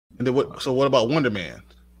And then what? So what about Wonder Man?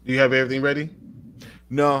 Do you have everything ready?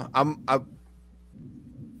 No, I'm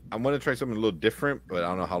going to try something a little different, but I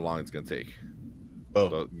don't know how long it's going to take. Oh,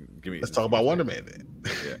 so let's talk about Wonder Man then.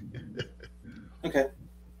 Yeah. Okay.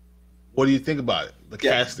 What do you think about it? The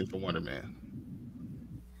casting for Wonder Man.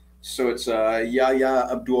 So it's Yahya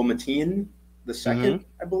Abdul-Mateen II,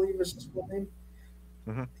 I believe is his full name.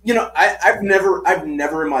 Mm-hmm. You know, I've never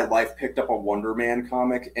in my life picked up a Wonder Man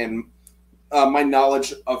comic, and my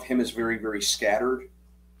knowledge of him is very, very scattered.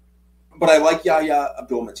 But I like Yahya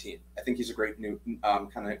Abdul-Mateen. I think he's a great new,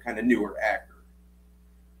 kind of newer actor.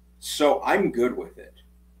 So I'm good with it.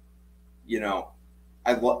 You know,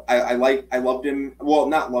 I loved him. Well,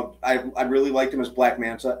 not loved. I really liked him as Black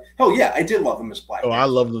Manta. Hell yeah, I did love him as Black Manta. I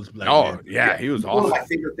loved him as Black Manta. Yeah, he was awesome. One of my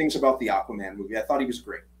favorite things about the Aquaman movie. I thought he was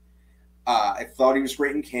great. I thought he was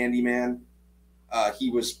great in Candyman.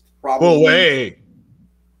 He was probably. Whoa, hey,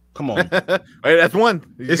 come on. Wait, that's one.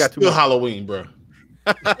 It's got still Halloween, bro.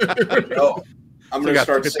 No, I'm going to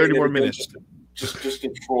start saying 30 more minutes. Just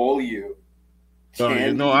control you.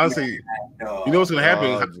 No, honestly, you know what's going to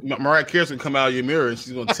happen? Mariah Carey's going to come out of your mirror and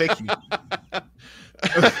she's going to take you.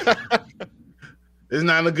 It's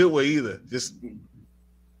not in a good way either. Just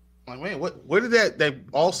like, man, where did that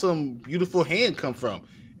awesome, beautiful hand come from?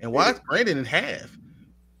 And why is Brandon in half?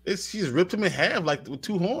 She's ripped him in half like with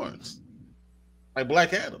two horns, like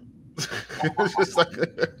Black Adam. It's just like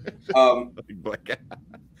Black Adam.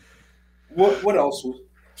 What else?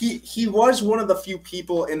 He was one of the few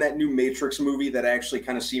people in that new Matrix movie that actually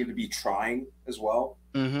kind of seemed to be trying as well.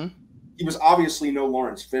 Mm-hmm. He was obviously no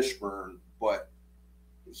Lawrence Fishburne, but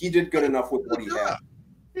he did good enough with what he had.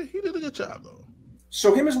 Yeah, he did a good job though.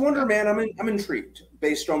 So him as Wonder Man, I'm intrigued.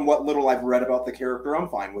 Based on what little I've read about the character, I'm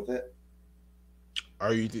fine with it.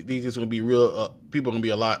 Are you think it's going to be real? People are going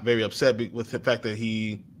to be very upset with the fact that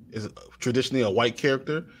he is traditionally a white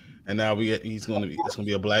character, and now it's going to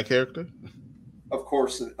be a black character. Of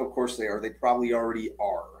course they are. They probably already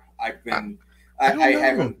are. I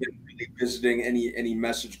haven't been really visiting any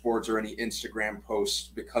message boards or any Instagram posts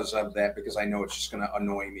because of that, because I know it's just going to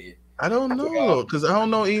annoy me. I don't know, because I don't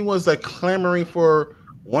know anyone's like clamoring for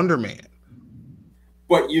Wonder Man.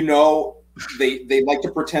 But you know, they like to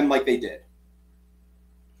pretend like they did.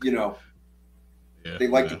 You know, they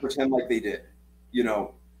like to pretend like they did. You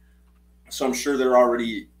know, so I'm sure they're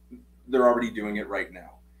already doing it right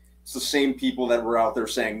now. It's the same people that were out there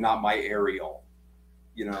saying, "Not my Ariel,"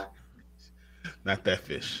 you know, not that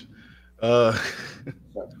fish. But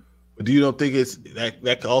do you don't think it's that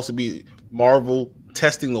could also be Marvel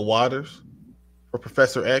testing the waters for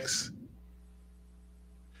Professor X?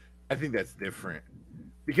 I think that's different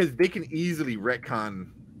because they can easily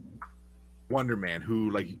retcon Wonder Man,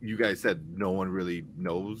 who, like you guys said, no one really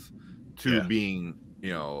knows, to being,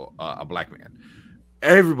 a black man.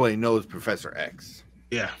 Everybody knows Professor X.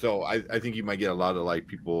 Yeah. So I think you might get a lot of like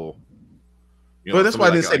people. Well, that's why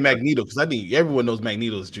I didn't say Magneto, because I think everyone knows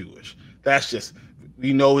Magneto is Jewish. That's just,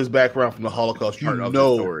 we know his background from the Holocaust. Part of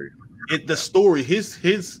the story.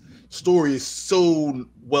 His story is so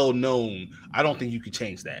well known. I don't think you could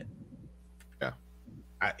change that.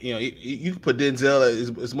 Yeah. You can put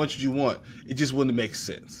Denzel as much as you want. It just wouldn't make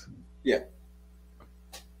sense. Yeah.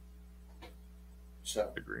 So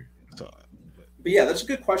I agree. But yeah, that's a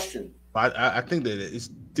good question. I think that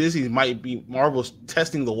Disney might be Marvel's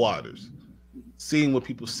testing the waters, seeing what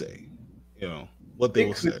people say, what they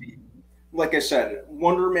will say. Like I said,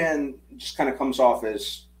 Wonder Man just kind of comes off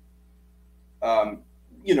as,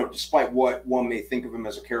 despite what one may think of him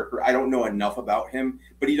as a character, I don't know enough about him,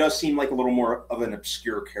 but he does seem like a little more of an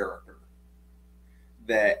obscure character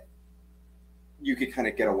that you could kind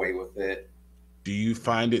of get away with it. Do you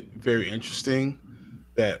find it very interesting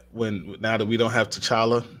that now that we don't have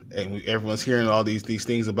T'Challa and everyone's hearing all these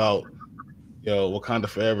things about Wakanda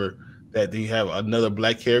Forever, that they have another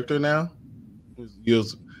black character now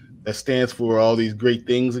that stands for all these great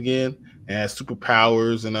things again and has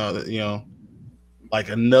superpowers and all that, like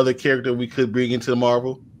another character we could bring into the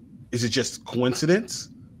Marvel? Is it just coincidence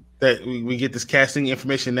that we get this casting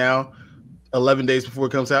information now 11 days before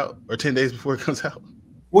it comes out or 10 days before it comes out?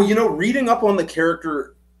 Well, reading up on the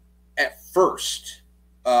character at first,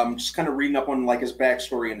 just kind of reading up on like his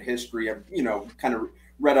backstory and history, I've, kind of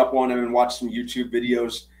read up on him and watched some YouTube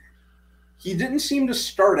videos. He didn't seem to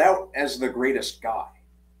start out as the greatest guy,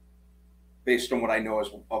 based on what I know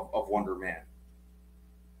of Wonder Man.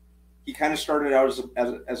 He kind of started out as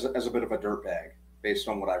a bit of a dirtbag, based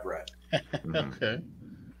on what I've read. Okay.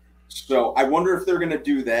 So I wonder if they're going to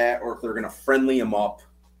do that or if they're going to friendly him up.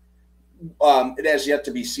 It has yet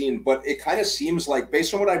to be seen, but it kind of seems like,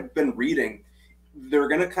 based on what I've been reading, they're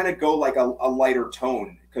going to kind of go like a lighter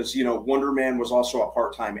tone because, you know, Wonder Man was also a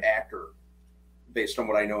part-time actor based on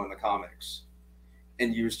what I know in the comics,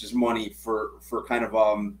 and used his money for kind of,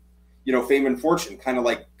 you know, fame and fortune, kind of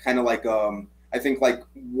like I think like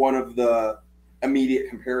one of the immediate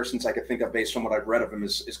comparisons I could think of based on what I've read of him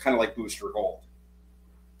is kind of like Booster Gold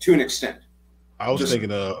to an extent. I was thinking,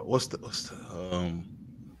 what's the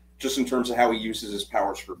just in terms of how he uses his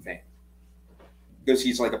powers for fame, because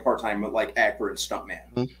he's like a part-time like actor and stuntman.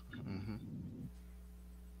 Mm-hmm.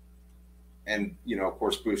 And, you know, of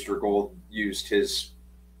course, Booster Gold used his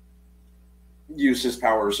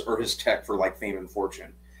powers or his tech for like fame and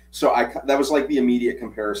fortune. So that was like the immediate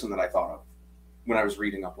comparison that I thought of when I was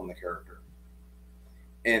reading up on the character.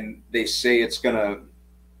 And they say it's gonna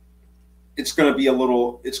be a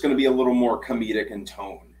little more comedic in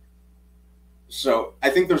tone. So I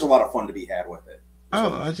think there's a lot of fun to be had with it.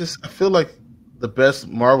 So, I feel like the best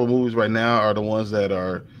Marvel movies right now are the ones that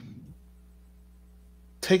are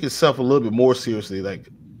take itself a little bit more seriously. Like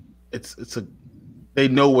they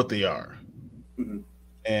know what they are,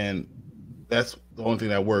 and that's the only thing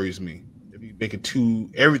that worries me. If you make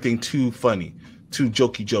everything too funny, too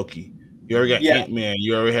jokey. You already got Ant-Man.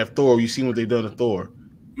 You already have Thor. You seen what they've done to Thor.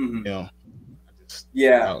 You know.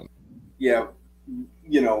 Yeah.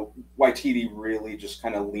 You know, Waititi really just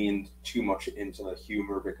kind of leaned too much into the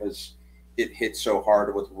humor because it hit so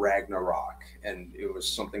hard with Ragnarok, and it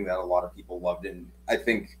was something that a lot of people loved. And I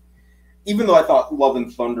think, even though I thought Love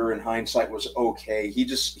and Thunder in hindsight was okay, he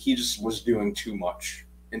just was doing too much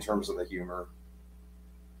in terms of the humor.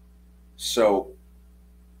 So,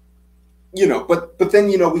 you know, but then,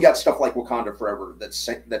 you know, we got stuff like Wakanda Forever that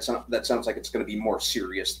sounds like it's going to be more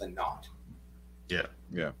serious than not. Yeah.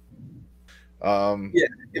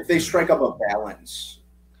 If they strike up a balance,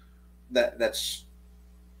 that's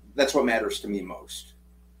what matters to me most,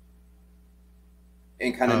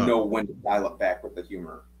 and kind of know when to dial it back with the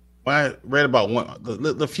humor. When I read about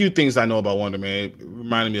the few things I know about Wonder Man, it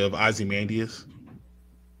reminded me of Ozymandias,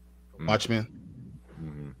 Watchmen.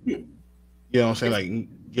 You know what I'm saying?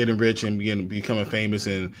 Like getting rich and becoming famous,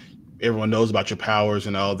 and everyone knows about your powers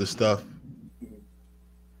and all this stuff.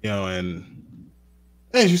 You know, and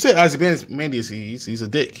as you said, Ozymandias, he's a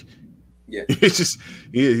dick. Yeah, it's just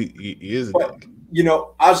he is a dick. You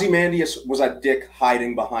know, Ozymandias was a dick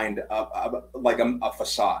hiding behind a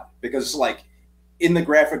facade, because like in the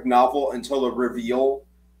graphic novel, until the reveal,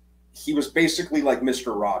 he was basically like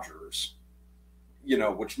Mr. Rogers. You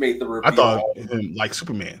know, which made the reveal. I thought him like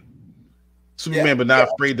Superman, but not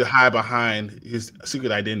afraid to hide behind his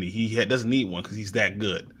secret identity. He doesn't need one because he's that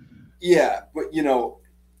good. Yeah, but you know,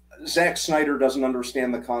 Zack Snyder doesn't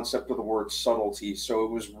understand the concept of the word subtlety, so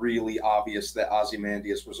it was really obvious that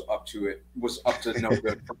Ozymandias was up to no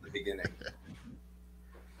good from the beginning.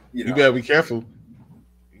 You better be careful.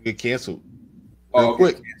 You get canceled real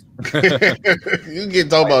quick. You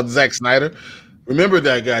get talking about Zack Snyder. Remember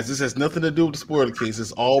that, guys. This has nothing to do with the spoiler case.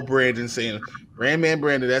 It's all Brandon saying, Brandman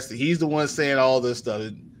Brandon. He's the one saying all this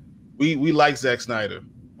stuff. We like Zack Snyder,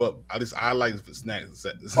 but I like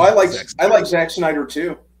Zack. I like Zack Snyder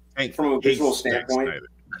too. From a visual standpoint.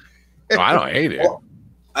 No, I don't hate it. Well,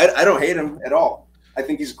 I don't hate him at all. I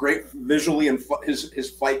think he's great visually, and his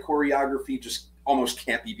fight choreography just almost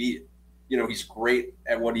can't be beat. You know, he's great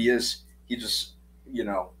at what he is. He just, you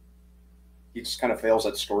know, he just kind of fails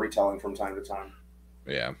at storytelling from time to time.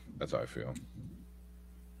 Yeah, that's how I feel.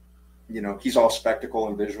 You know, he's all spectacle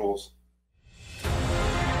and visuals.